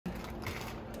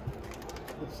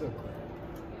looks so cool.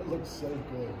 It looks so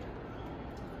good.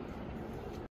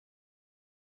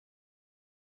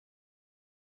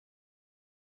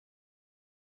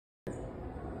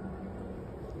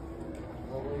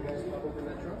 Well, will you guys pop open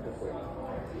that trunk real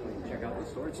quick? Check out the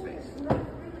storage space.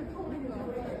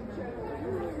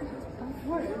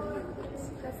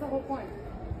 That's the whole point.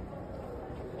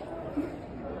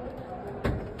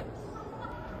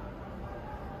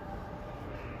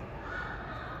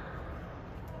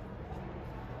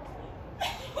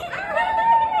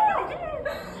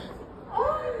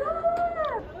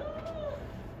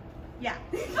 Yeah.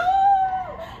 Okay.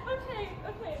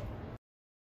 Oh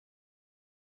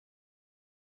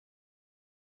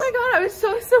my god, I was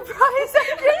so surprised.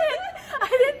 I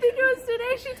didn't think it was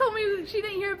today. She told me she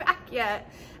didn't hear back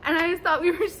yet. And I thought we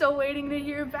were still waiting to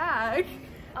hear back.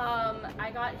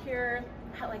 I got here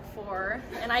at like 4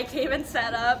 and I came and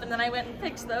set up, and then I went and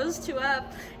picked those two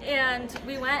up, and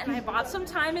we went and I bought some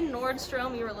time in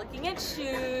Nordstrom. We were looking at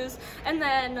shoes, and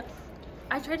then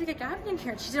I tried to get Gabby in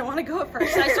here and she didn't want to go at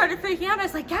first. And I started freaking out. I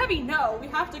was like, Gabby, no, we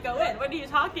have to go in. What are you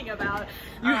talking about?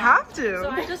 You have to. So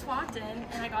I just walked in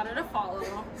and I got her to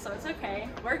follow, so it's okay.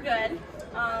 We're good.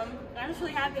 I'm just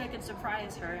really happy I could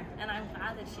surprise her, and I'm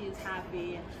glad that she is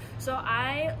happy. So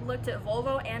I looked at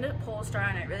Volvo and at Polestar,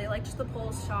 and I really liked the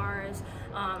Polestars.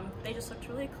 They just looked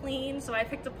really clean, so I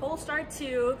picked a Polestar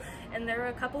too, and there were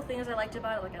a couple things I liked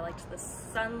about it. Like I liked the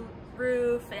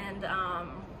sunroof and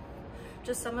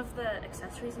just some of the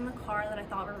accessories in the car that I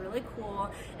thought were really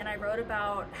cool. And I wrote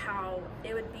about how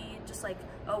it would be just like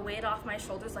a weight off my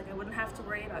shoulders, like I wouldn't have to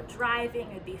worry about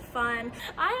driving, it'd be fun.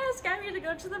 I asked Gabby to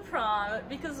go to the prom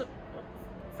because,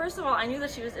 first of all, I knew that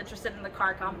she was interested in the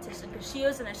car competition because she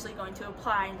was initially going to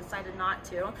apply and decided not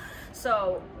to.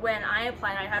 So when I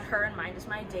applied, I had her in mind as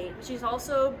my date. She's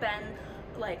also been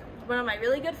like one of my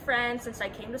really good friends since I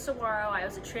came to Saguaro. I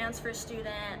was a transfer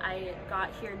student. I got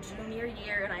here junior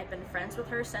year, and I've been friends with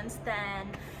her since then.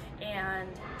 And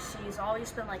she's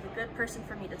always been like a good person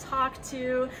for me to talk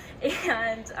to.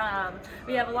 And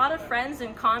we have a lot of friends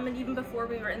in common. Even before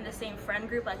we were in the same friend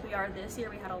group like we are this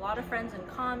year, we had a lot of friends in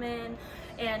common.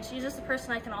 And she's just a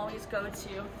person I can always go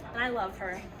to, and I love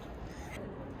her.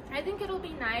 I think it'll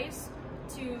be nice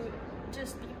to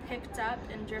just be picked up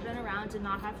and driven around and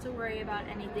not have to worry about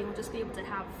anything. We'll just be able to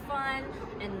have fun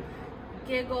and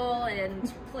giggle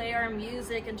and play our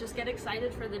music and just get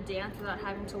excited for the dance without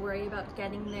having to worry about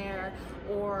getting there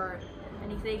or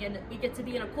anything. And we get to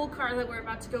be in a cool car that we're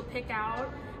about to go pick out,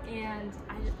 and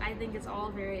I think it's all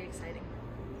very exciting.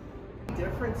 The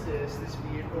difference is this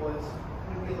vehicle is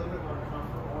going to be a little bit more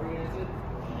comfort oriented,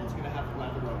 and it's going to have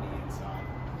leather on the inside.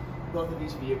 Both of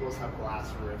these vehicles have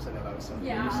glass roofs. I know that was something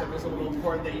you said was a little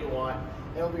important that you want.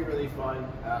 It'll be really fun.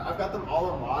 I've got them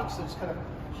all unlocked, so just kind of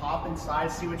hop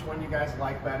inside, see which one you guys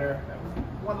like better.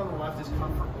 One on the left is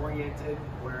comfort oriented,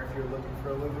 where if you're looking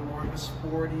for a little bit more of a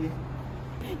sporty.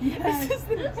 Yes. This is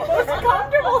the most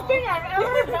comfortable thing I've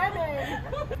ever been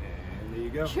in. And there you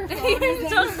go. Your phone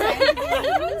is